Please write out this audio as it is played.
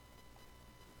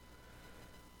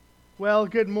Well,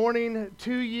 good morning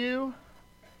to you.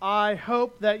 I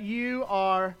hope that you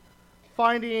are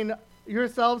finding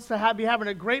yourselves to be having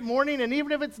a great morning, and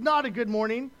even if it's not a good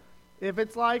morning, if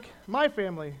it's like my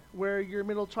family, where your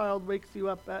middle child wakes you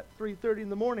up at 3:30 in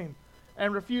the morning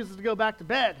and refuses to go back to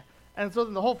bed, and so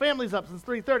then the whole family's up since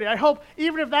 3:30. I hope,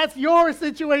 even if that's your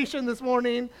situation this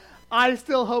morning, I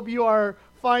still hope you are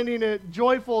finding it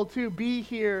joyful to be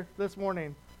here this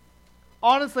morning.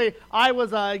 Honestly, I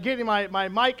was getting my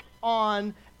mic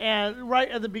on, and right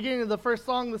at the beginning of the first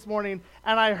song this morning,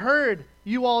 and I heard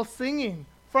you all singing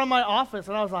from my office,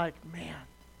 and I was like, man,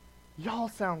 y'all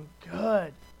sound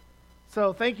good.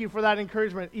 So thank you for that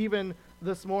encouragement even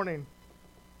this morning.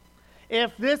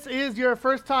 If this is your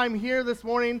first time here this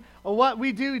morning, what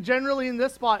we do generally in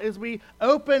this spot is we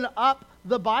open up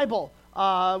the Bible,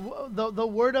 the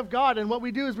Word of God, and what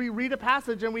we do is we read a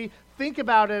passage and we think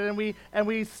about it and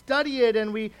we study it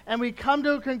and we come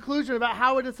to a conclusion about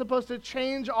how it is supposed to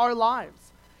change our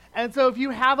lives. And so if you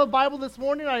have a Bible this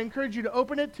morning, I encourage you to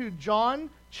open it to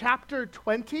John chapter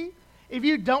 20. If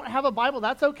you don't have a Bible,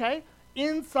 that's okay.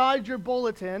 Inside your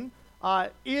bulletin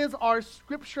is our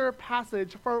scripture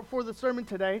passage for the sermon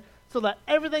today, so that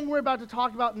everything we're about to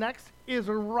talk about next is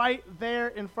right there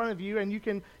in front of you, and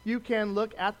you can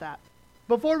look at that.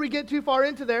 Before we get too far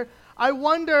into there, I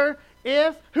wonder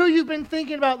who you've been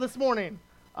thinking about this morning.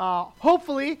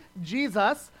 Hopefully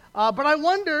Jesus, but I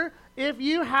wonder if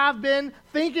you have been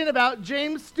thinking about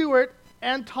James Stewart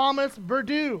and Thomas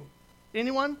Berdue.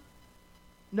 Anyone?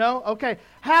 No? Okay.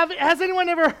 Has anyone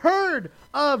ever heard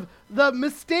of the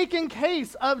mistaken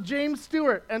case of James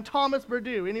Stewart and Thomas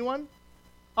Berdue? Anyone?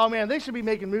 Oh man, they should be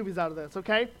making movies out of this,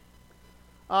 okay?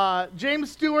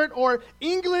 James Stewart, or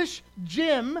English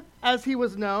Jim as he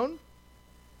was known,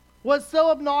 was so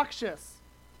obnoxious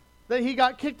that he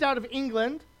got kicked out of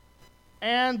England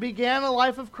and began a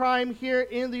life of crime here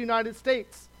in the United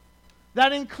States.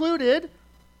 That included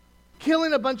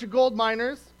killing a bunch of gold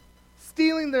miners,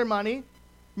 stealing their money,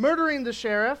 murdering the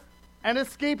sheriff, and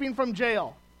escaping from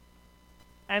jail.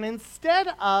 And instead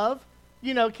of,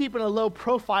 keeping a low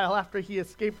profile after he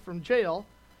escaped from jail,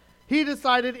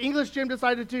 English Jim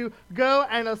decided to go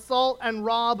and assault and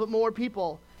rob more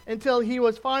people until he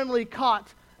was finally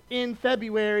caught in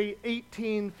February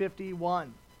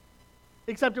 1851.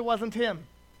 Except it wasn't him.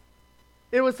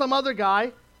 It was some other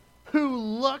guy who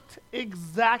looked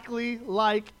exactly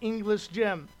like English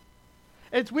Jim.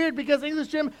 It's weird because English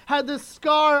Jim had this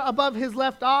scar above his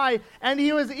left eye, and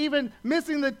he was even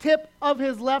missing the tip of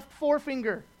his left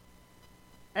forefinger.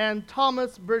 And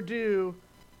Thomas Berdue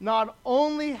not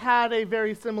only had a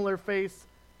very similar face,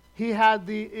 he had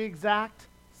the exact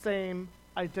same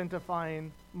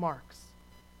identifying marks.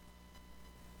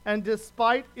 And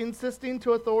despite insisting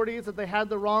to authorities that they had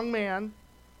the wrong man,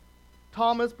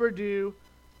 Thomas Berdue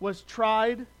was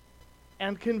tried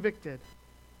and convicted.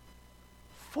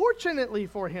 Fortunately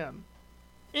for him,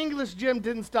 English Jim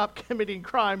didn't stop committing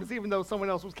crimes even though someone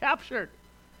else was captured.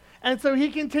 And so he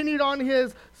continued on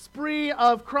his spree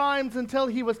of crimes until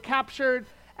he was captured,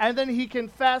 and then he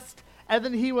confessed, and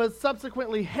then he was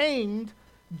subsequently hanged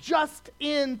just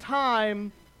in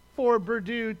time for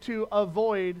Berdue to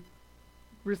avoid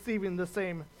receiving the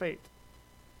same fate.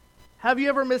 Have you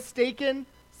ever mistaken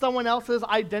someone else's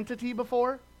identity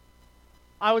before?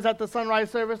 I was at the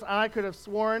sunrise service, and I could have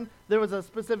sworn there was a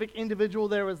specific individual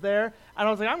that was there, and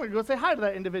I was like, I'm going to go say hi to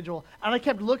that individual. And I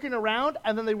kept looking around,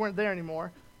 and then they weren't there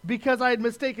anymore because I had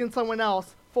mistaken someone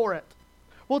else for it.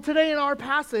 Well, today in our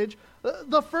passage,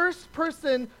 the first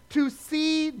person to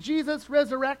see Jesus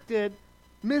resurrected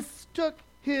mistook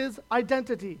his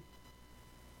identity.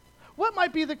 What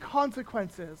might be the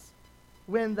consequences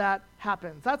when that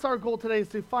happens? That's our goal today, is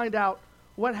to find out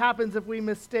what happens if we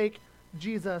mistake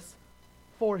Jesus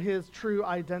for his true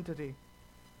identity.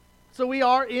 So we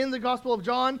are in the Gospel of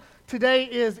John. Today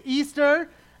is Easter,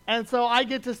 and so I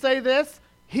get to say this: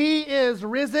 he is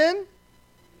risen.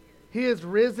 He is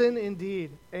risen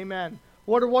indeed. Amen.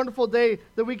 What a wonderful day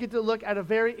that we get to look at a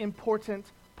very important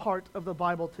part of the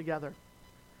Bible together.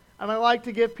 And I like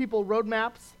to give people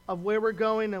roadmaps of where we're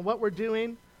going and what we're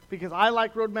doing, because I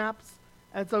like roadmaps.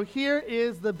 And so here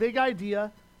is the big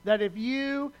idea, that if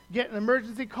you get an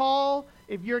emergency call,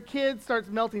 if your kid starts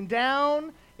melting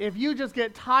down, if you just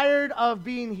get tired of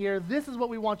being here, this is what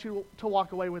we want you to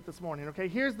walk away with this morning, okay?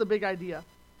 Here's the big idea.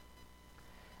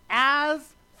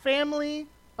 As family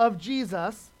of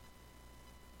Jesus,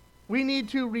 we need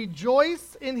to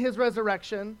rejoice in his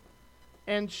resurrection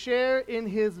and share in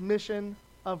his mission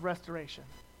of restoration.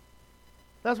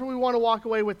 That's what we want to walk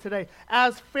away with today.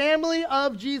 As family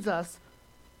of Jesus,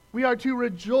 we are to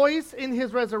rejoice in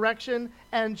his resurrection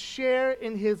and share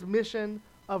in his mission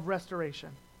of restoration.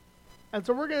 And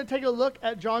so we're going to take a look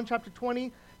at John chapter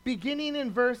 20, beginning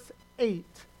in verse 8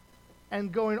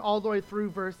 and going all the way through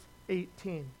verse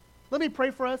 18. Let me pray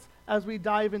for us as we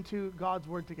dive into God's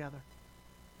word together.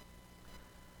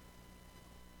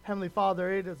 Heavenly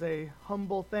Father, it is a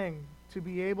humble thing to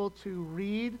be able to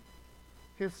read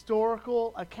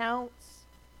historical accounts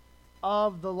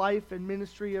of the life and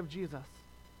ministry of Jesus.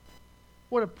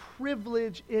 What a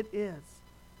privilege it is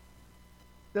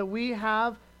that we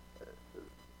have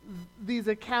these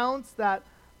accounts that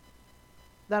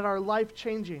are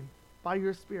life-changing by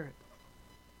your Spirit.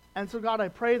 And so, God, I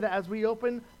pray that as we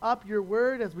open up your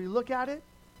word, as we look at it,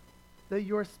 that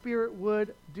your Spirit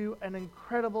would do an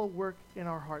incredible work in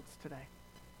our hearts today.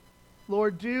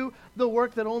 Lord, do the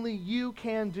work that only you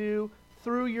can do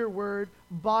through your word,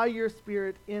 by your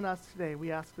Spirit in us today.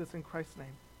 We ask this in Christ's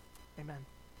name. Amen.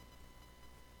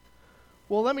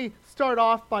 Well, let me start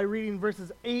off by reading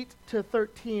verses 8 to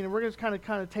 13, and we're going to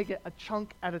kind of take it a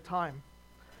chunk at a time.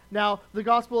 Now, the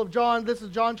Gospel of John, this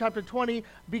is John chapter 20.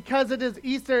 Because it is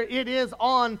Easter, it is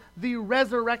on the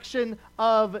resurrection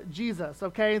of Jesus,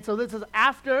 okay? And so this is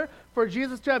after, for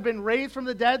Jesus to have been raised from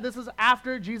the dead, this is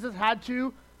after Jesus had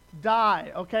to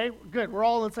die, okay? Good, we're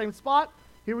all in the same spot.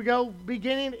 Here we go,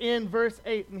 beginning in verse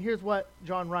 8, and here's what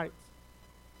John writes.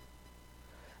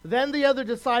 Then the other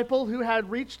disciple who had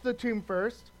reached the tomb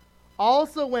first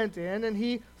also went in, and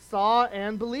he saw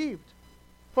and believed.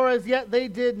 For as yet they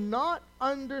did not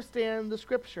understand the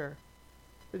scripture,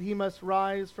 that he must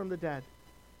rise from the dead.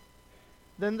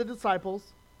 Then the disciples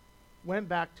went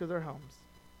back to their homes.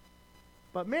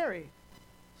 But Mary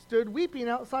stood weeping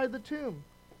outside the tomb.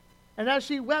 And as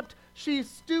she wept, she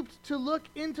stooped to look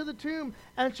into the tomb,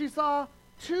 and she saw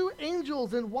 2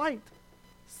 angels in white,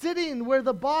 sitting where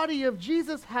the body of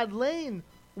Jesus had lain,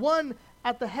 one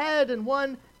at the head and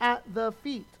one at the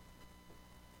feet.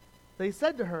 They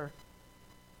said to her,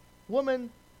 "Woman,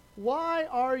 why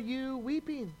are you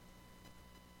weeping?"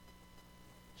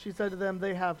 She said to them,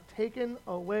 "They have taken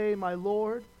away my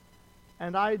Lord,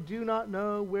 and I do not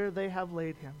know where they have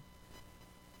laid him."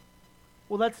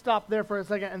 Well, let's stop there for a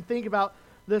second and think about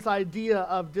this idea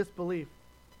of disbelief.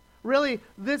 Really,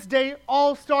 this day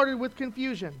all started with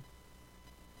confusion.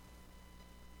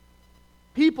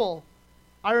 People,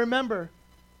 I remember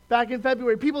back in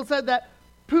February, people said that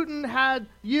Putin had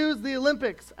used the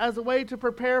Olympics as a way to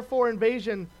prepare for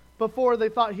invasion before they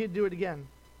thought he'd do it again.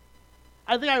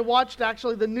 I think I watched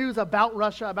actually the news about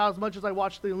Russia about as much as I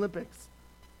watched the Olympics.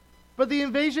 But the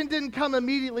invasion didn't come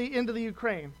immediately into the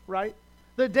Ukraine, right?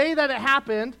 The day that it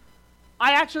happened,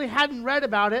 I actually hadn't read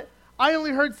about it. I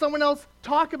only heard someone else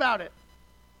talk about it.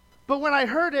 But when I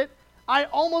heard it, I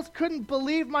almost couldn't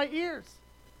believe my ears.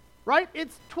 Right?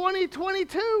 It's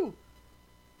 2022.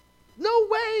 No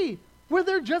way will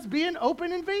there just be an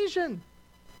open invasion.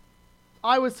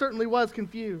 I certainly was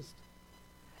confused.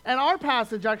 And our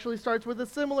passage actually starts with a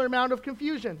similar amount of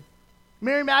confusion.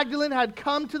 Mary Magdalene had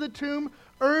come to the tomb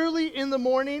early in the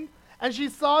morning, and she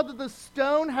saw that the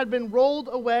stone had been rolled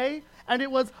away, and it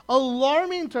was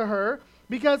alarming to her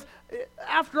because,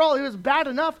 after all, it was bad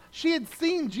enough she had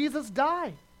seen Jesus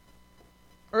die.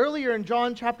 Earlier in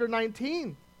John chapter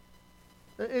 19,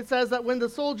 it says that when the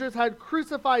soldiers had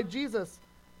crucified Jesus,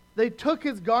 they took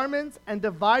his garments and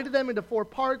divided them into 4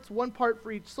 parts, 1 part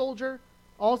for each soldier,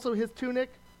 also his tunic.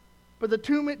 But the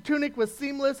tunic was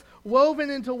seamless,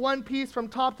 woven into one piece from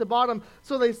top to bottom.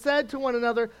 So they said to one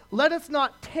another, "Let us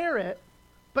not tear it,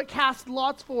 but cast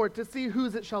lots for it to see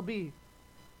whose it shall be."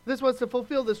 This was to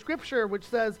fulfill the scripture which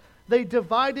says, "They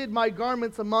divided my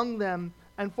garments among them,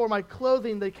 and for my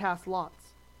clothing they cast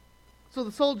lots." So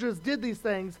the soldiers did these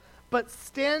things, but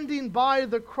standing by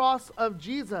the cross of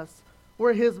Jesus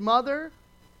were his mother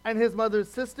and his mother's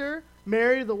sister,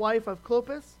 Mary, the wife of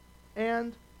Clopas,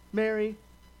 and Mary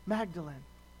Magdalene.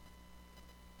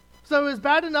 So it was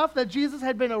bad enough that Jesus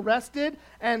had been arrested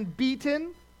and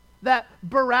beaten, that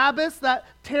Barabbas, that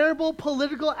terrible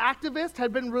political activist,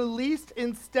 had been released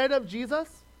instead of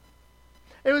Jesus.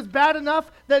 It was bad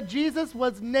enough that Jesus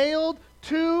was nailed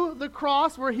to the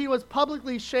cross where he was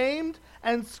publicly shamed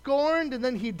and scorned, and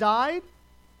then he died.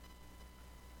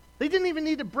 They didn't even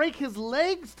need to break his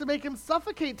legs to make him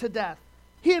suffocate to death.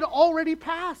 He had already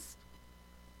passed.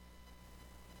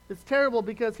 It's terrible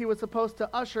because he was supposed to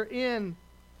usher in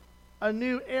a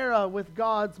new era with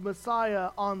God's Messiah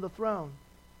on the throne.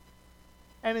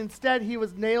 And instead he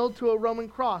was nailed to a Roman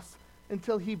cross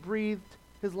until he breathed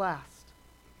his last.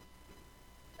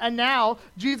 And now,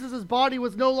 Jesus' body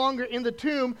was no longer in the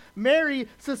tomb. Mary,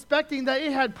 suspecting that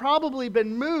it had probably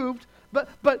been moved,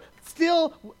 but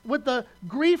still with the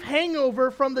grief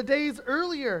hangover from the days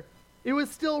earlier, it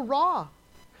was still raw.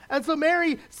 And so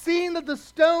Mary, seeing that the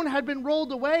stone had been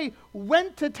rolled away,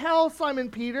 went to tell Simon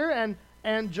Peter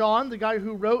and John, the guy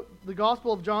who wrote the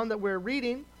Gospel of John that we're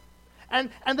reading.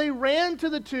 And they ran to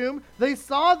the tomb. They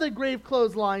saw the grave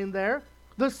clothes lying there.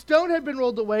 The stone had been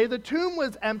rolled away. The tomb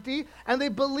was empty. And they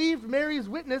believed Mary's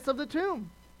witness of the tomb.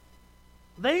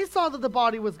 They saw that the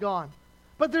body was gone.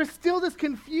 But there's still this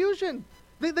confusion.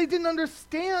 They didn't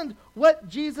understand what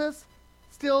Jesus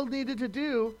still needed to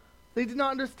do. They did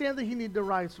not understand that he needed to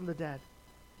rise from the dead.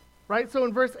 Right? So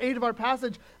in verse 8 of our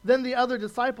passage, then the other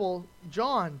disciple,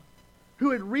 John,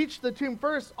 who had reached the tomb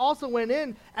first, also went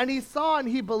in, and he saw and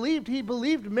he believed. He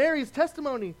believed Mary's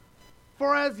testimony.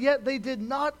 For as yet they did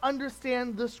not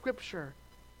understand the scripture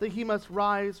that he must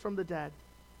rise from the dead.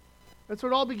 And so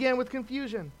it all began with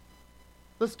confusion.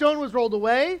 The stone was rolled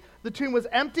away, the tomb was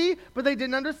empty, but they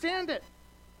didn't understand it.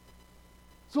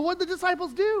 So what did the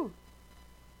disciples do?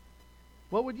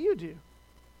 What would you do?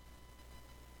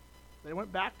 They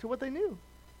went back to what they knew.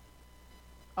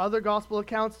 Other gospel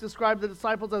accounts describe the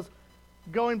disciples as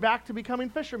going back to becoming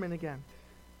fishermen again.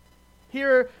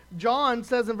 Here, John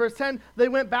says in verse 10, they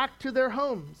went back to their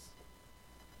homes.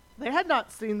 They had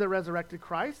not seen the resurrected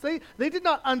Christ. They did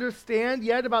not understand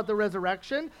yet about the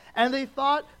resurrection, and they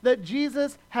thought that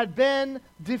Jesus had been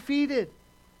defeated.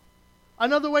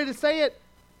 Another way to say it,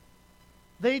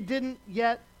 they didn't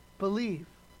yet believe.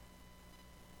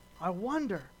 I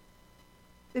wonder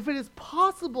if it is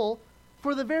possible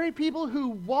for the very people who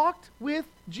walked with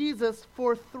Jesus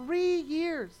for 3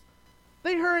 years.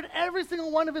 They heard every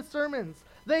single one of his sermons.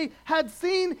 They had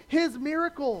seen his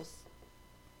miracles.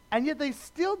 And yet they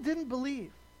still didn't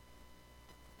believe.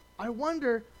 I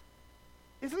wonder,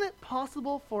 isn't it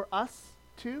possible for us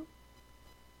too?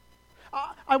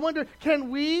 I wonder,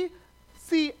 can we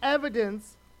see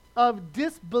evidence of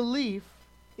disbelief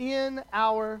in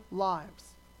our lives?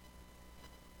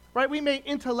 Right? We may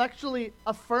intellectually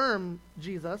affirm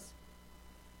Jesus,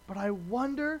 but I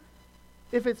wonder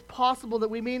if it's possible that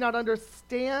we may not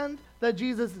understand that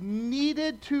Jesus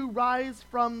needed to rise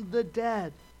from the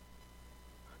dead.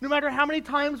 No matter how many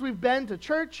times we've been to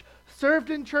church, served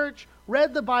in church,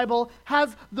 read the Bible,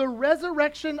 has the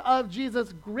resurrection of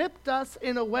Jesus gripped us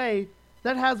in a way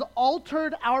that has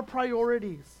altered our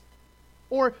priorities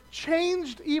or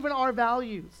changed even our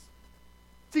values?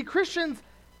 See, Christians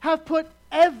have put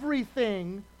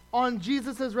everything on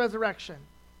Jesus' resurrection.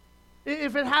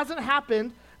 If it hasn't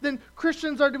happened, then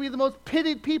Christians are to be the most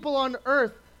pitied people on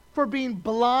earth for being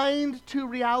blind to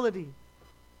reality.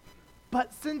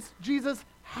 But since Jesus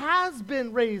has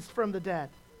been raised from the dead,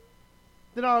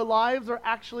 then our lives are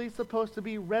actually supposed to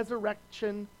be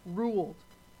resurrection ruled.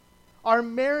 Our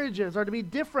marriages are to be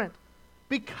different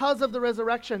because of the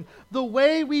resurrection. The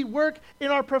way we work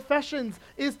in our professions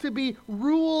is to be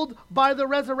ruled by the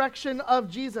resurrection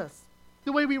of Jesus.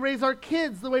 The way we raise our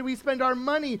kids, the way we spend our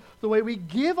money, the way we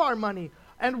give our money,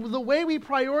 and the way we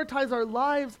prioritize our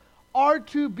lives are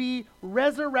to be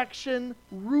resurrection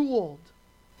ruled.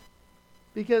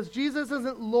 Because Jesus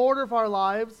isn't Lord of our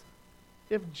lives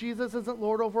if Jesus isn't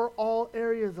Lord over all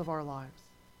areas of our lives.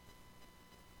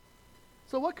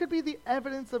 So what could be the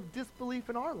evidence of disbelief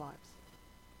in our lives?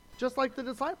 Just like the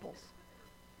disciples.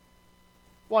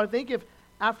 Well, I think if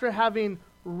after having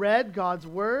read God's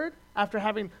word, after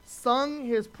having sung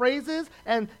his praises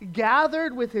and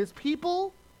gathered with his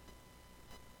people,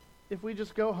 if we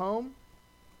just go home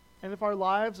and if our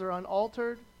lives are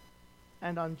unaltered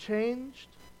and unchanged,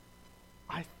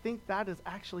 I think that is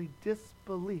actually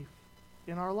disbelief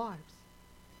in our lives.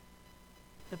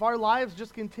 If our lives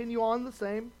just continue on the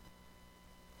same,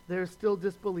 there's still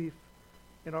disbelief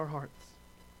in our hearts.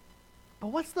 But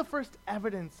what's the first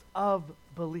evidence of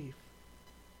belief?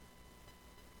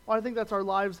 Well, I think that's our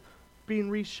lives being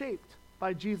reshaped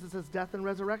by Jesus' death and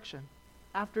resurrection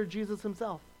after Jesus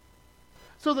himself.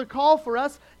 So the call for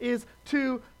us is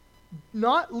to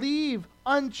not leave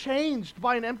unchanged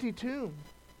by an empty tomb.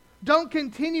 Don't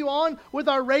continue on with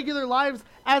our regular lives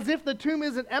as if the tomb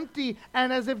isn't empty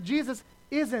and as if Jesus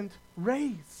isn't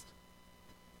raised.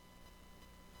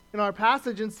 In our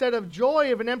passage, instead of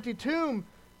joy of an empty tomb,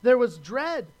 there was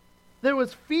dread, there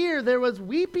was fear, there was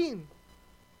weeping,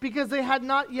 because they had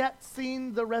not yet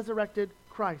seen the resurrected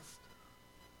Christ.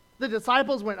 The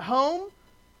disciples went home,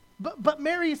 but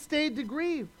Mary stayed to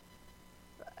grieve.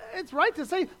 It's right to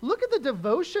say, look at the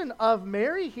devotion of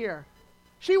Mary here.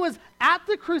 She was at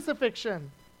the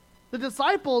crucifixion. The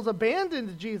disciples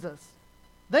abandoned Jesus.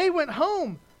 They went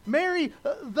home. Mary,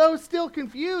 though still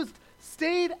confused,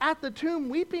 stayed at the tomb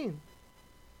weeping.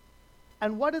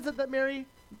 And what is it that Mary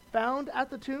found at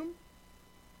the tomb?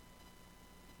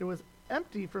 It was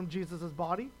empty from Jesus'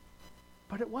 body,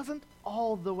 But it wasn't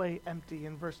all the way empty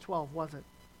in verse 12, was it?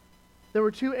 There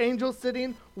were two angels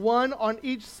sitting, one on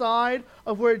each side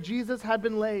of where Jesus had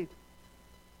been laid.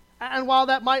 And while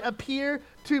that might appear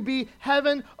to be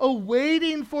heaven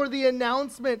awaiting for the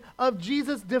announcement of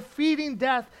Jesus defeating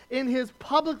death in his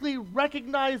publicly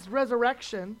recognized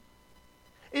resurrection,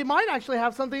 it might actually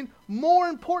have something more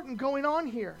important going on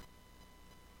here.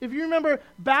 If you remember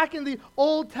back in the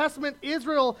Old Testament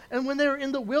Israel and when they were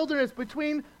in the wilderness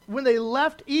between when they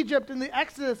left Egypt in the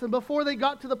Exodus and before they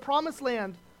got to the Promised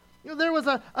Land, there was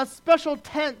a special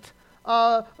tent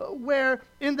that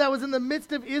was in the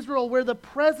midst of Israel where the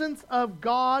presence of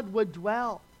God would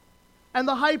dwell. And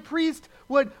the high priest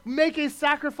would make a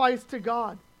sacrifice to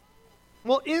God.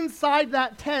 Well, inside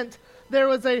that tent, there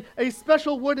was a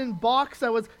special wooden box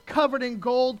that was covered in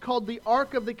gold called the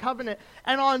Ark of the Covenant.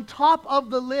 And on top of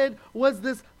the lid was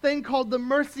this thing called the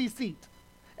mercy seat.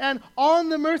 And on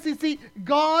the mercy seat,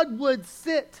 God would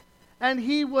sit and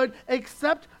he would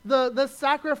accept the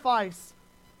sacrifice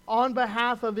on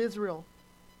behalf of Israel.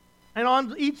 And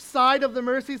on each side of the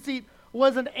mercy seat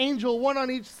was an angel, one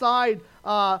on each side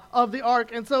of the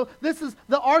ark. And so this is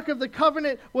the Ark of the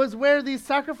Covenant was where these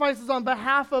sacrifices on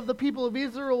behalf of the people of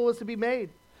Israel was to be made.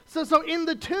 So in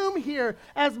the tomb here,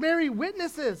 as Mary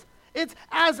witnesses, it's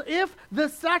as if the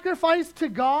sacrifice to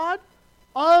God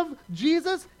of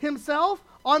Jesus himself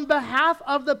on behalf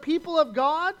of the people of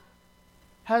God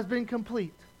has been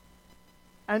complete.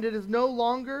 And it is no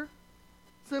longer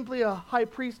simply a high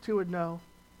priest who would know.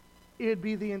 It'd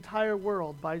be the entire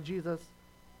world by Jesus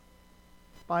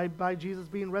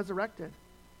being resurrected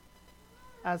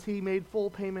as he made full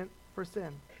payment for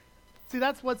sin. See,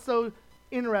 that's what's so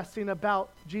interesting about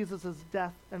Jesus'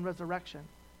 death and resurrection,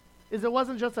 is it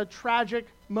wasn't just a tragic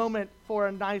moment for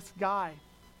a nice guy.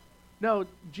 No,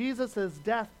 Jesus'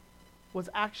 death was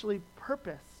actually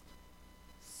purposed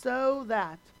so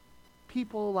that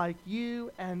people like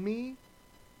you and me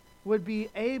would be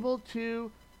able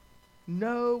to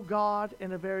know God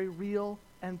in a very real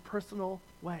and personal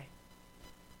way.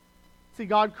 See,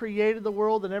 God created the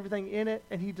world and everything in it,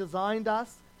 and he designed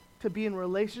us to be in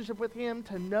relationship with him,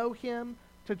 to know him,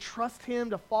 to trust him,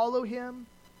 to follow him.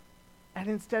 And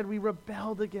instead we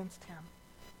rebelled against him.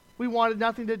 We wanted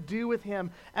nothing to do with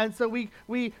him. And so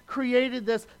we created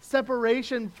this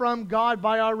separation from God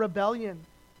by our rebellion.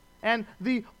 And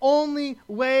the only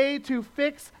way to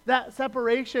fix that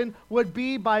separation would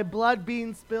be by blood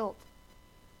being spilt.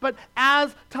 But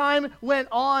as time went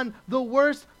on, the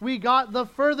worse we got, the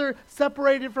further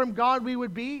separated from God we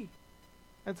would be.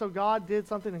 And so God did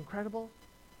something incredible.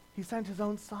 He sent his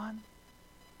own Son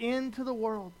into the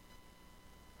world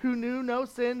who knew no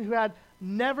sin, who had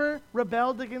never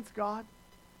rebelled against God.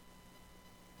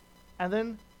 And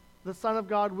then the Son of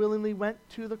God willingly went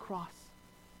to the cross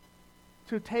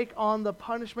to take on the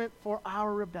punishment for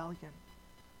our rebellion.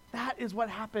 That is what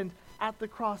happened at the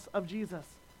cross of Jesus.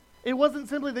 It wasn't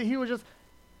simply that he was just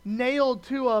nailed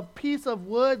to a piece of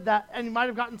wood and he might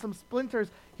have gotten some splinters.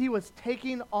 He was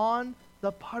taking on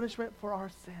the punishment for our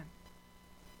sin.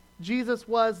 Jesus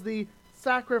was the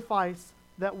sacrifice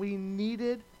that we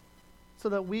needed so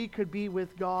that we could be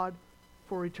with God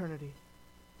for eternity.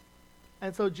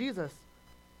 And so Jesus,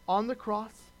 on the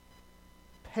cross,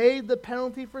 paid the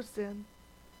penalty for sin.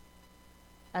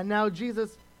 And now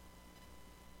Jesus,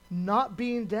 not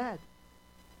being dead,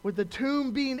 with the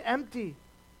tomb being empty,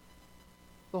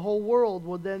 the whole world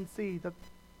would then see that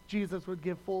Jesus would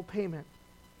give full payment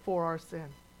for our sin.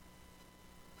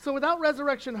 So without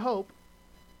resurrection hope,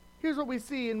 here's what we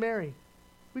see in Mary.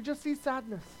 We just see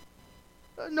sadness.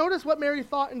 Notice what Mary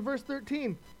thought in verse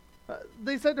 13.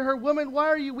 They said to her, "Woman, why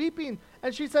are you weeping?"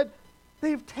 And she said,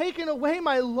 "They have taken away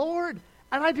my Lord,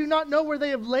 and I do not know where they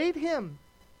have laid him."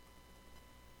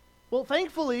 Well,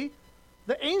 thankfully,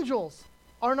 the angels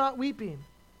are not weeping.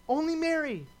 Only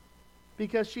Mary,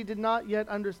 because she did not yet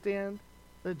understand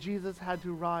that Jesus had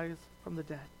to rise from the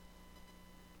dead.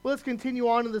 Well, let's continue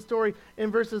on in the story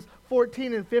in verses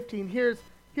 14 and 15.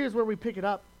 Here's where we pick it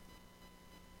up.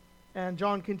 And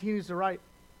John continues to write.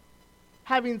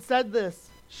 Having said this,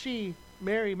 she,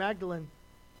 Mary Magdalene,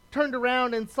 turned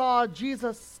around and saw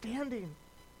Jesus standing.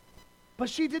 But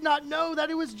she did not know that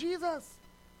it was Jesus.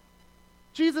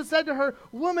 Jesus said to her,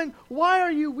 "Woman, why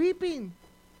are you weeping?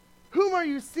 Whom are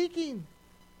you seeking?"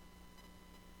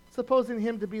 Supposing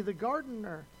him to be the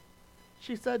gardener,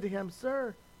 she said to him,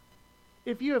 "Sir,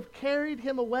 if you have carried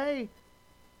him away,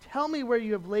 tell me where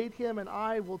you have laid him, and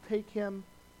I will take him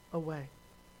away."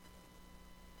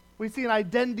 We see an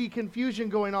identity confusion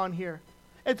going on here.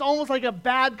 It's almost like a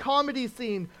bad comedy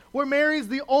scene where Mary's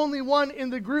the only one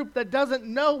in the group that doesn't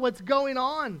know what's going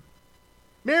on.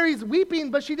 Mary's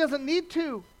weeping, but she doesn't need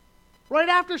to. Right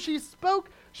after she spoke,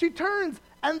 she turns,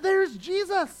 and there's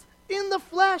Jesus in the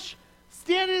flesh,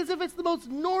 standing as if it's the most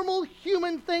normal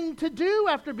human thing to do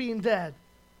after being dead.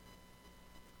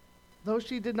 Though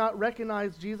she did not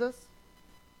recognize Jesus,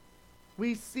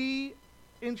 we see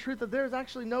in truth that there is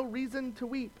actually no reason to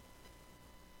weep.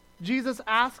 Jesus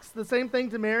asks the same thing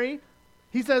to Mary.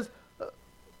 He says,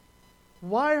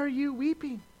 why are you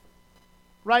weeping?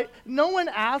 Right? No one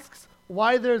asks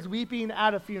why there's weeping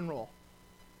at a funeral.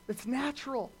 It's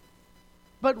natural.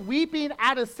 But weeping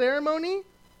at a ceremony,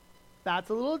 that's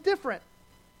a little different.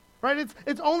 Right?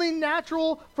 It's only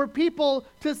natural for people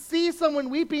to see someone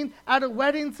weeping at a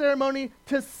wedding ceremony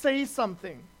to say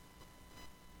something.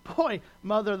 Boy,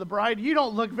 mother of the bride, you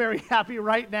don't look very happy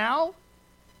right now.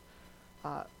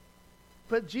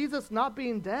 But Jesus not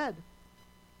being dead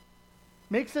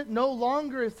makes it no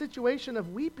longer a situation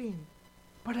of weeping,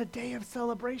 but a day of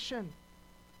celebration.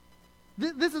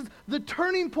 This is the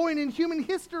turning point in human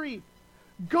history.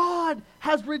 God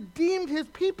has redeemed his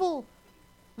people.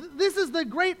 This is the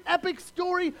great epic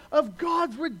story of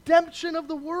God's redemption of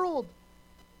the world.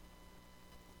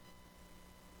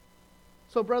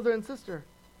 So, brother and sister,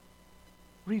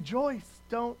 rejoice,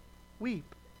 don't weep.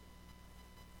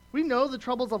 We know the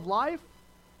troubles of life.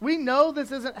 We know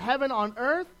this isn't heaven on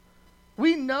earth.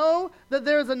 We know that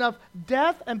there's enough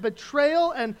death and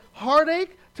betrayal and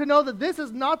heartache to know that this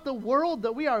is not the world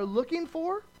that we are looking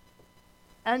for.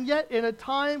 And yet, in a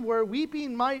time where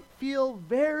weeping might feel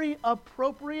very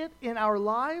appropriate in our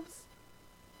lives,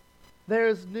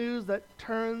 there's news that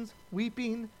turns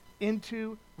weeping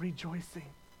into rejoicing.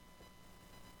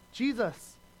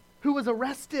 Jesus, who was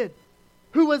arrested,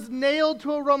 who was nailed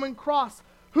to a Roman cross,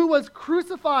 who was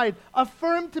crucified,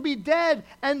 affirmed to be dead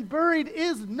and buried,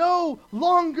 is no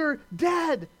longer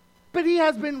dead, but he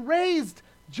has been raised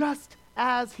just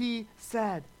as he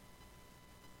said.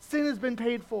 Sin has been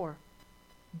paid for.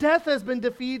 Death has been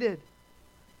defeated,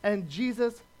 and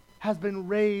Jesus has been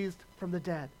raised from the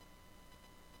dead.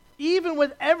 Even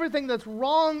with everything that's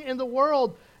wrong in the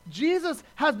world, Jesus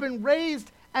has been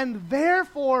raised, and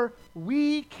therefore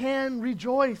we can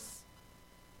rejoice,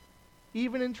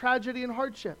 even in tragedy and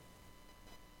hardship.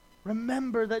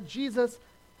 Remember that Jesus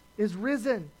is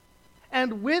risen,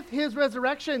 and with his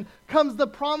resurrection comes the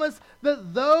promise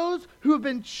that those who have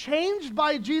been changed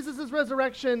by Jesus'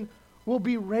 resurrection will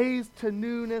be raised to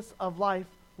newness of life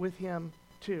with him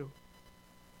too.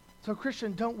 So,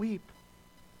 Christian, don't weep.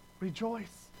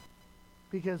 Rejoice,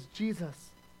 because Jesus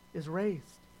is raised.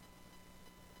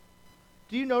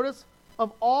 Do you notice,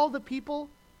 of all the people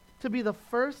to be the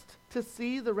first to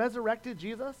see the resurrected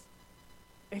Jesus,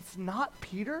 it's not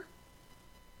Peter.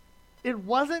 It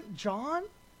wasn't John.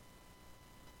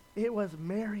 It was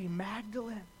Mary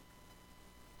Magdalene.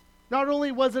 Not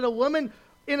only was it a woman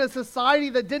in a society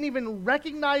that didn't even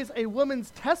recognize a woman's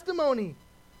testimony,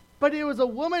 but it was a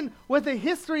woman with a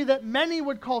history that many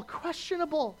would call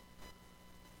questionable.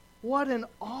 What an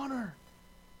honor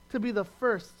to be the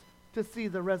first to see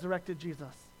the resurrected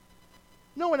Jesus.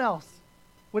 No one else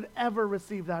would ever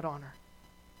receive that honor.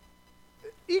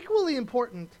 Equally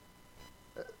important,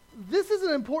 this is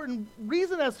an important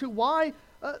reason as to why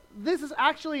this is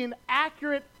actually an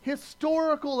accurate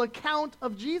historical account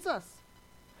of Jesus.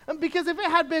 Because if it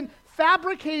had been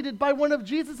fabricated by one of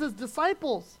Jesus'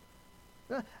 disciples,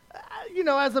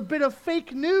 as a bit of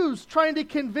fake news trying to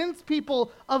convince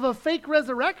people of a fake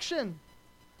resurrection,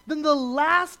 then the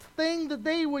last thing that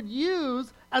they would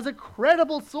use as a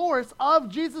credible source of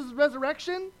Jesus'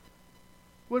 resurrection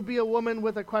would be a woman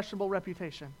with a questionable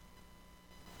reputation.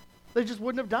 They just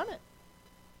wouldn't have done it.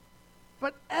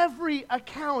 But every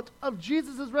account of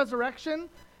Jesus' resurrection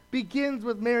begins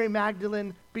with Mary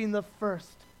Magdalene being the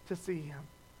first to see him.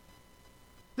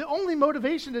 The only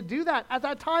motivation to do that at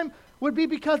that time would be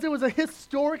because it was a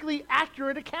historically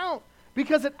accurate account,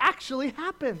 because it actually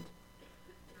happened.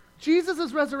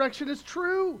 Jesus' resurrection is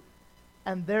true,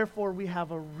 and therefore we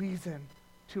have a reason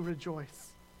to rejoice.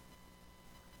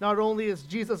 Not only is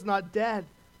Jesus not dead,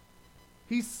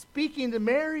 he's speaking to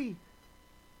Mary,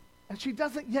 and she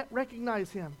doesn't yet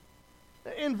recognize him.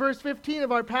 In verse 15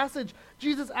 of our passage,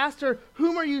 Jesus asked her,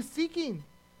 "Whom are you seeking?"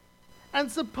 And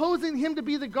supposing him to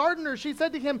be the gardener, she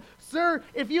said to him, "Sir,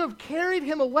 if you have carried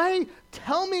him away,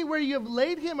 tell me where you have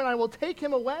laid him, and I will take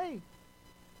him away."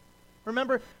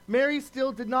 Remember, Mary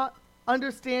still did not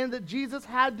understand that Jesus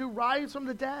had to rise from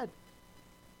the dead.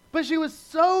 But she was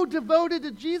so devoted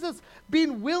to Jesus,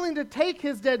 being willing to take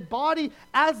his dead body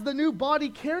as the new body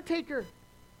caretaker.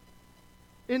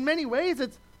 In many ways,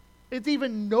 it's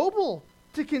even noble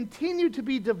to continue to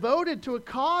be devoted to a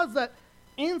cause that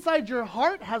inside your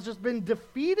heart has just been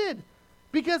defeated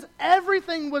Because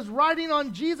everything was riding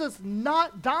on Jesus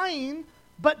not dying,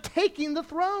 but taking the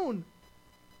throne.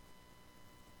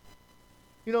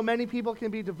 You know, many people can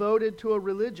be devoted to a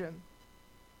religion,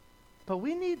 but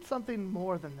we need something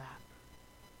more than that.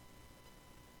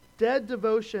 Dead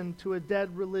devotion to a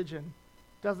dead religion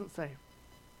doesn't save.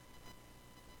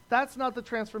 That's not the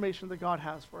transformation that God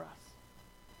has for us.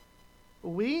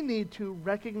 We need to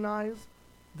recognize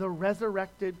the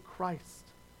resurrected Christ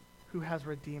who has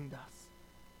redeemed us.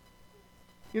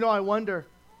 You know, I wonder,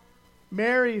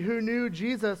 Mary, who knew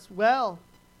Jesus well,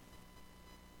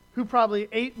 who probably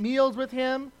ate meals with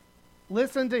him,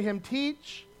 listened to him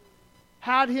teach,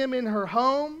 had him in her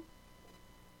home,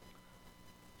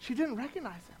 she didn't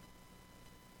recognize him.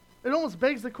 It almost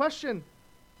begs the question,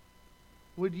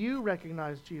 would you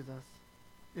recognize Jesus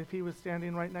if he was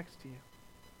standing right next to you?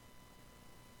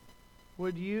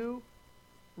 Would you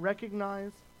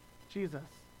recognize Jesus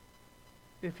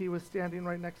if he was standing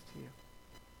right next to you?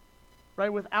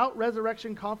 Right? Without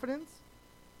resurrection confidence,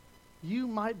 you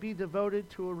might be devoted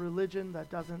to a religion that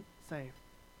doesn't save.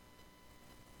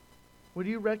 Would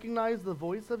you recognize the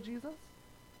voice of Jesus?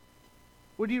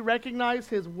 Would you recognize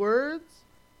his words?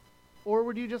 Or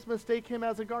would you just mistake him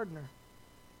as a gardener?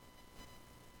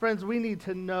 Friends, we need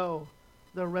to know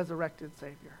the resurrected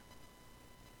Savior.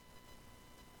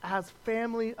 As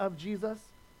family of Jesus,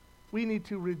 we need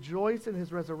to rejoice in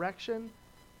his resurrection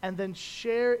and then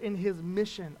share in his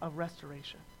mission of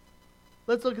restoration.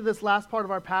 Let's look at this last part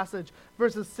of our passage,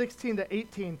 verses 16 to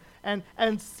 18,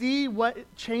 and see what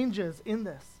changes in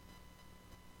this.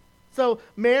 So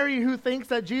Mary, who thinks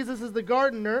that Jesus is the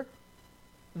gardener,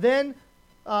 then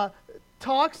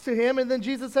talks to him, and then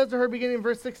Jesus says to her, beginning in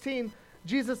verse 16,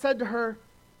 Jesus said to her,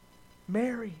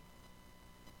 Mary.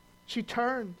 She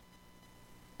turned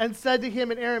and said to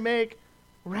him in Aramaic,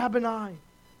 Rabboni,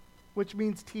 which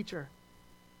means teacher.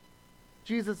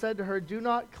 Jesus said to her, do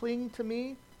not cling to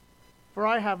me, for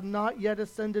I have not yet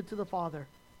ascended to the Father.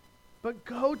 But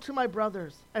go to my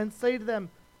brothers and say to them,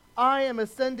 I am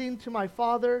ascending to my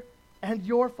Father and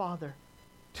your Father,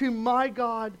 to my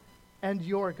God and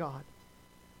your God.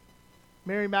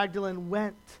 Mary Magdalene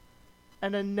went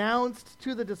and announced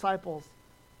to the disciples,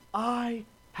 I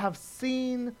have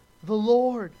seen the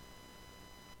Lord,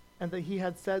 and that he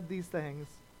had said these things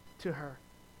to her.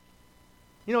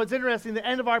 You know, it's interesting, the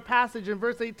end of our passage in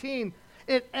verse 18,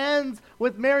 it ends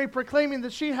with Mary proclaiming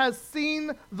that she has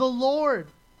seen the Lord.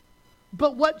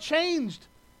 But what changed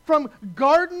from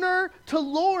gardener to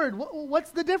Lord?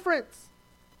 What's the difference?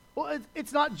 Well,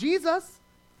 it's not Jesus.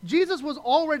 Jesus was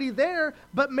already there,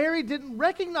 but Mary didn't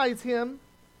recognize him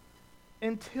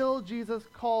until Jesus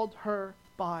called her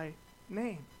by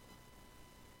name.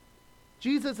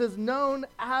 Jesus is known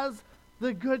as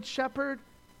the Good Shepherd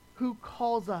who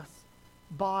calls us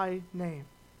by name.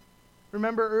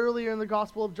 Remember earlier in the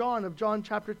Gospel of John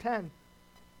chapter 10,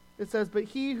 it says, but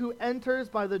he who enters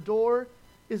by the door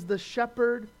is the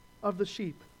shepherd of the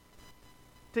sheep.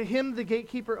 To him the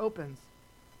gatekeeper opens.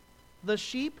 The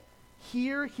sheep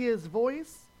hear his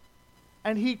voice,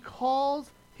 and he calls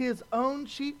his own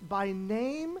sheep by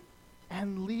name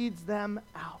and leads them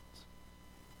out.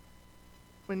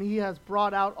 When he has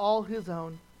brought out all his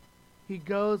own, he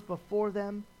goes before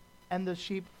them, and the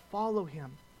sheep follow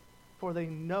him, for they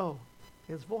know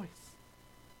his voice.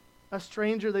 A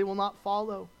stranger they will not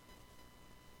follow,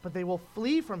 but they will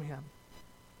flee from him,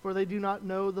 for they do not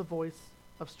know the voice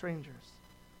of strangers.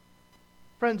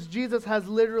 Friends, Jesus has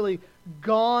literally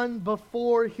gone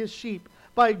before his sheep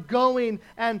by going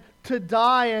and to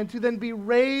die and to then be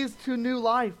raised to new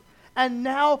life, and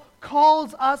now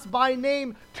calls us by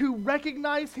name to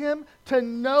recognize him, to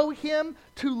know him,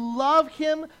 to love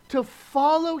him, to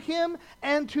follow him,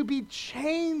 and to be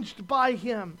changed by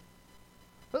him.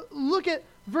 Look at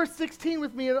verse 16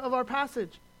 with me of our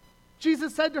passage.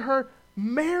 Jesus said to her,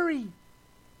 Mary.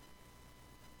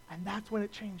 And that's when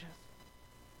it changes.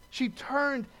 She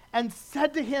turned and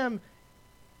said to him,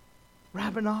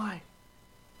 Rabboni.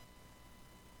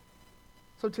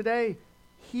 So today,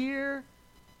 hear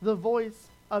the voice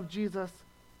of Jesus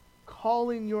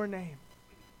calling your name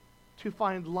to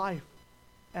find life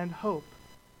and hope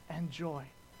and joy.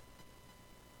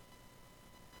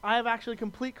 I have actually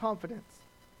complete confidence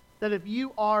that if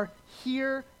you are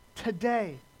here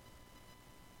today,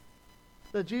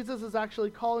 that Jesus is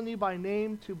actually calling you by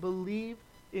name to believe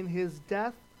in his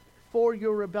death for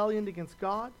your rebellion against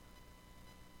God,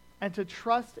 and to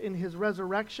trust in his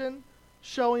resurrection,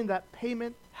 showing that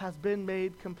payment has been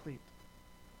made complete.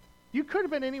 You could have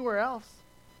been anywhere else.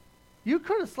 You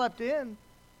could have slept in.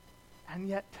 And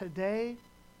yet today,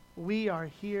 we are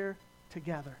here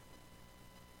together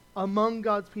among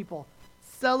God's people,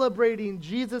 celebrating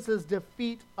Jesus'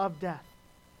 defeat of death.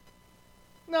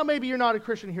 Now, maybe you're not a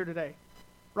Christian here today,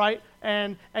 right?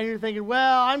 And you're thinking,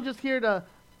 well, I'm just here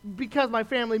because my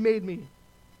family made me.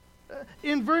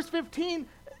 In verse 15,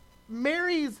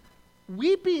 Mary's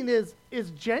weeping is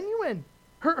genuine.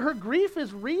 Her grief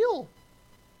is real.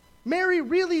 Mary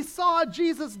really saw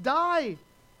Jesus die.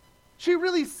 She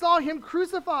really saw him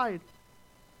crucified.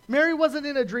 Mary wasn't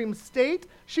in a dream state.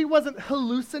 She wasn't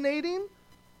hallucinating.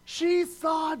 She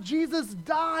saw Jesus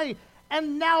die,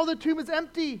 and now the tomb is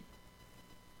empty.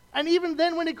 And even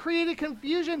then, when it created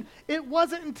confusion, it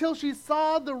wasn't until she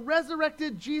saw the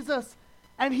resurrected Jesus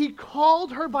and he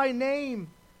called her by name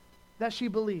that she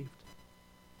believed.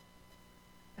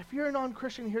 If you're a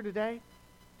non-Christian here today,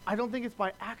 I don't think it's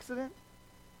by accident.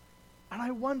 And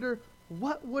I wonder,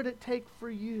 what would it take for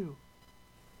you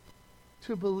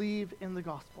to believe in the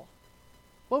gospel?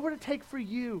 What would it take for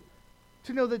you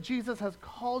to know that Jesus has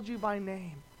called you by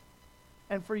name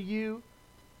and for you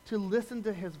to listen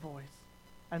to his voice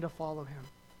and to follow him?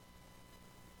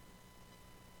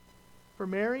 For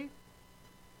Mary,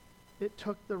 it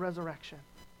took the resurrection.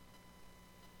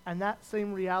 And that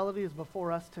same reality is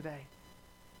before us today.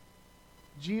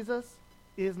 Jesus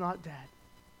is not dead.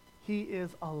 He is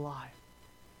alive.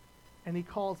 And he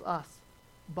calls us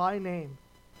by name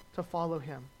to follow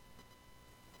him.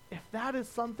 If that is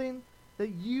something that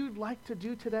you'd like to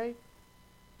do today,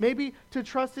 maybe to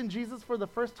trust in Jesus for the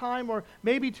first time, or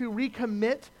maybe to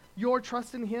recommit your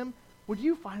trust in him, would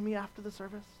you find me after the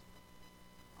service?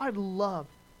 I'd love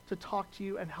to talk to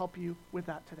you and help you with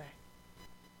that today.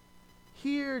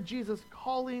 Hear Jesus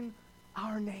calling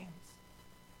our names.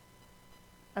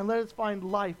 And let us find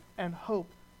life and hope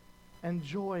and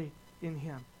joy in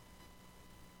him.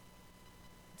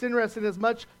 It's interesting, as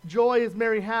much joy as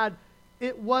Mary had,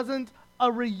 it wasn't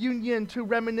a reunion to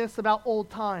reminisce about old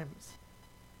times.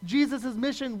 Jesus'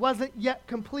 mission wasn't yet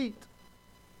complete.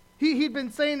 He'd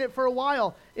been saying it for a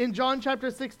while. In John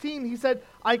chapter 16, he said,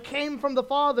 I came from the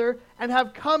Father and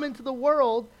have come into the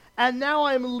world, and now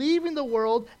I am leaving the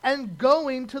world and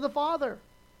going to the Father.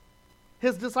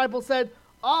 His disciples said,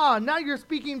 now you're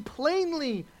speaking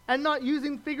plainly and not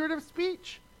using figurative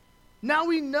speech. Now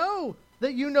we know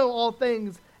that you know all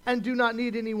things and do not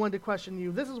need anyone to question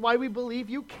you. This is why we believe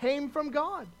you came from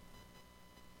God.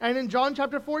 And in John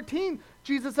chapter 14,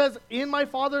 Jesus says, in my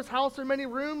Father's house are many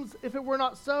rooms. If it were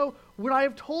not so, would I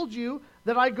have told you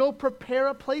that I go prepare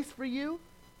a place for you?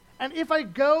 And if I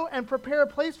go and prepare a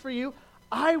place for you,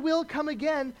 I will come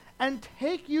again and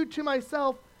take you to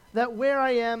myself, that where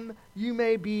I am, you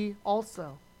may be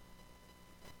also.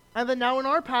 And then now in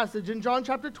our passage, in John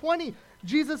chapter 20,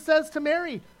 Jesus says to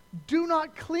Mary, do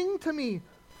not cling to me,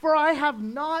 for I have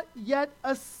not yet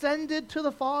ascended to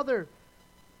the Father.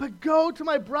 But go to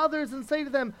my brothers and say to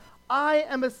them, I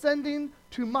am ascending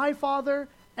to my Father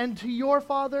and to your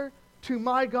Father, to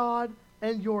my God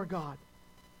and your God.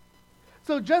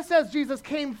 So just as Jesus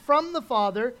came from the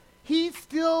Father, he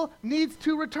still needs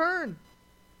to return.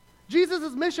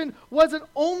 Jesus' mission wasn't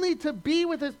only to be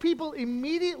with his people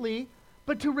immediately,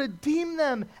 but to redeem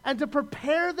them and to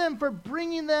prepare them for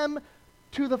bringing them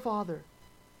to the Father.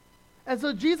 And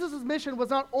so Jesus' mission was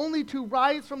not only to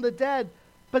rise from the dead,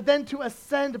 but then to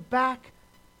ascend back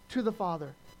to the Father.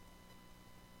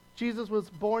 Jesus was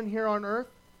born here on earth,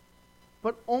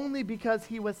 but only because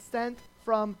he was sent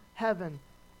from heaven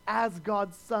as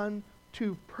God's Son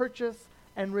to purchase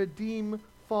and redeem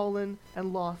fallen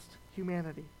and lost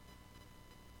humanity.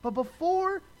 But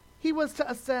before he was to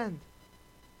ascend,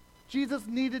 Jesus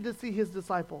needed to see his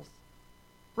disciples.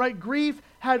 Right? Grief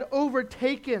had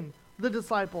overtaken the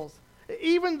disciples,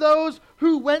 even those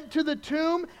who went to the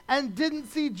tomb and didn't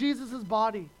see Jesus'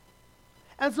 body.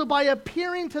 And so by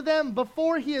appearing to them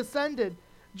before he ascended,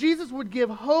 Jesus would give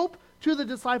hope to the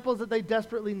disciples that they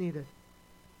desperately needed.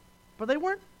 But they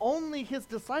weren't only his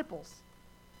disciples.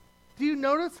 Do you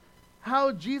notice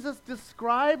how Jesus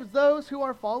describes those who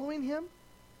are following him?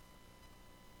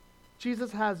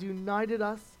 Jesus has united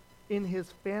us in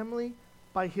his family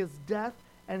by his death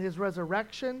and his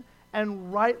resurrection,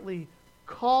 and rightly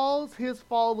calls his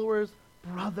followers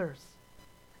brothers,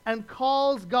 and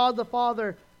calls God the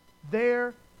Father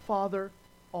their Father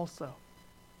also.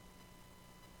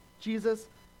 Jesus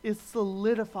is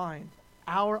solidifying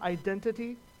our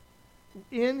identity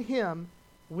in him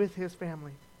with his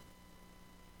family.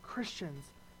 Christians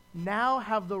now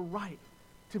have the right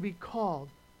to be called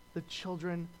the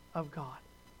children of God.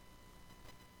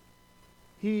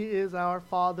 He is our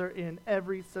Father in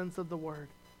every sense of the word,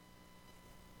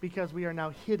 because we are now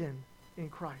hidden in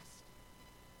Christ.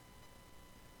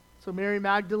 So Mary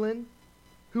Magdalene,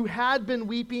 who had been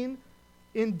weeping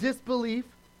in disbelief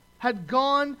had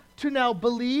gone to now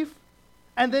belief,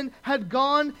 and then had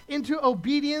gone into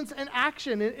obedience and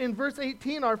action. In verse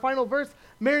 18, our final verse,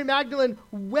 Mary Magdalene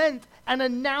went and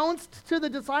announced to the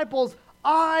disciples,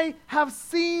 I have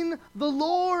seen the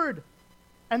Lord,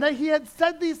 and that he had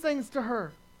said these things to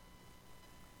her.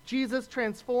 Jesus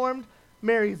transformed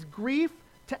Mary's grief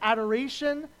to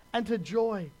adoration and to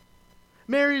joy.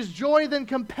 Mary's joy then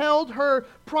compelled her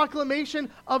proclamation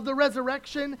of the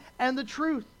resurrection and the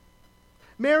truth.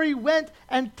 Mary went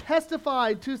and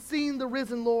testified to seeing the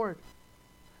risen Lord.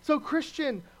 So,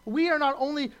 Christian, we are not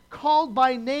only called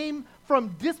by name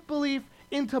from disbelief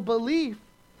into belief,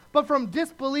 but from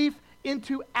disbelief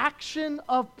into action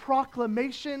of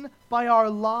proclamation by our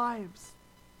lives.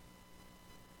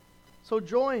 So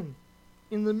join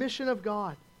in the mission of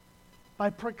God by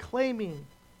proclaiming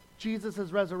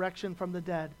Jesus' resurrection from the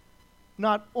dead,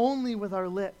 not only with our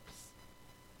lips,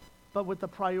 but with the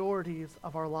priorities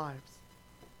of our lives.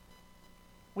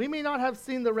 We may not have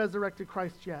seen the resurrected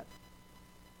Christ yet,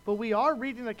 but we are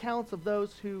reading accounts of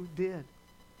those who did.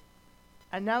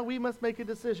 And now we must make a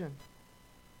decision.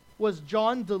 Was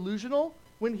John delusional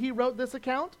when he wrote this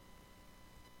account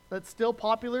that's still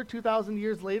popular 2,000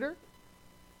 years later?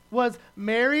 Was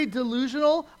Mary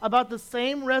delusional about the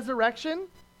same resurrection?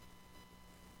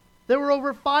 There were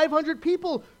over 500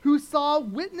 people who saw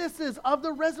witnesses of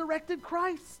the resurrected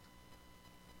Christ.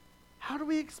 How do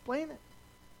we explain it?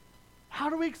 How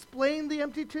do we explain the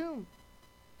empty tomb?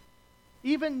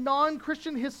 Even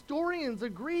non-Christian historians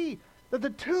agree that the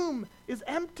tomb is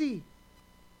empty.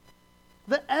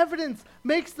 The evidence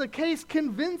makes the case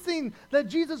convincing that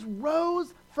Jesus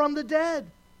rose from the dead.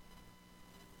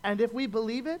 And if we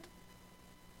believe it,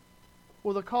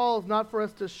 well, the call is not for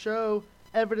us to show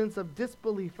evidence of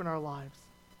disbelief in our lives.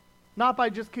 Not by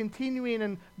just continuing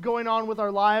and going on with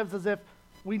our lives as if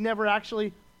we never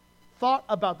actually thought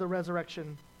about the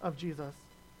resurrection of Jesus.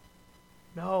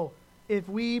 No, if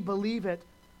we believe it,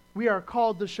 we are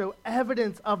called to show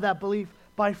evidence of that belief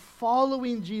by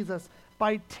following Jesus,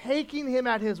 by taking him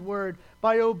at his word,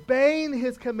 by obeying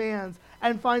his commands,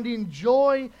 and finding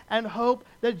joy and hope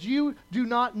that you do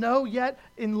not know yet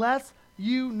unless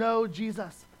you know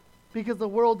Jesus. Because the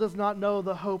world does not know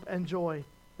the hope and joy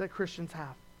that Christians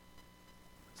have.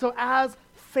 So as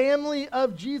family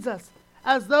of Jesus,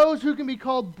 as those who can be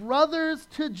called brothers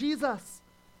to Jesus,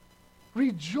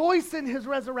 rejoice in his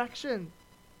resurrection,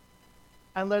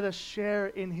 and let us share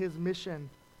in his mission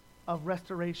of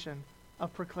restoration,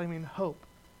 of proclaiming hope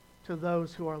to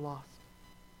those who are lost.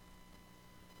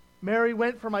 Mary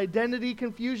went from identity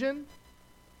confusion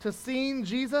to seeing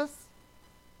Jesus,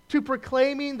 to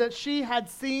proclaiming that she had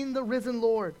seen the risen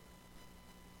Lord.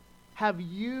 Have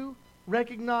you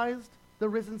recognized the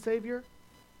risen Savior?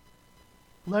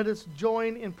 Let us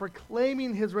join in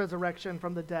proclaiming his resurrection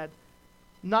from the dead,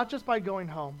 not just by going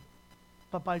home,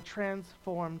 but by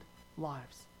transformed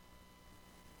lives.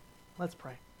 Let's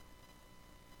pray.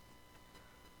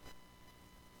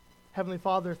 Heavenly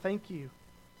Father, thank you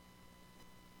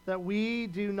that we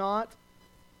do not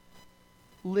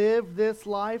live this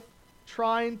life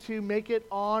trying to make it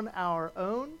on our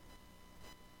own,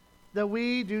 that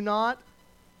we do not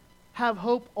have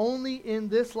hope only in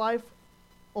this life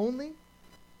only,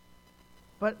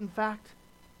 but in fact,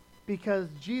 because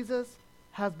Jesus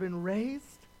has been raised,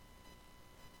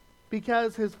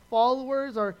 because his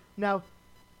followers are now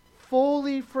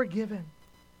fully forgiven,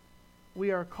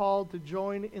 we are called to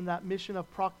join in that mission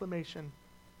of proclamation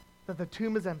that the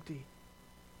tomb is empty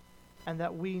and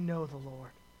that we know the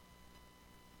Lord.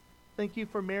 Thank you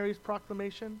for Mary's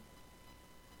proclamation.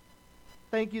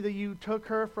 Thank you that you took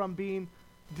her from being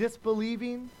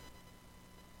disbelieving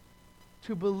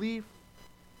to belief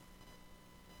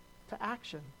to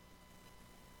action.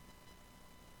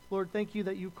 Lord, thank you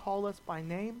that you call us by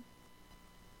name.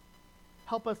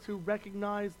 Help us to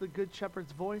recognize the Good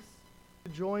Shepherd's voice,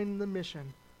 to join the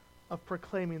mission of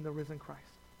proclaiming the risen Christ.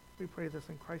 We pray this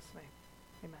in Christ's name.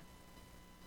 Amen.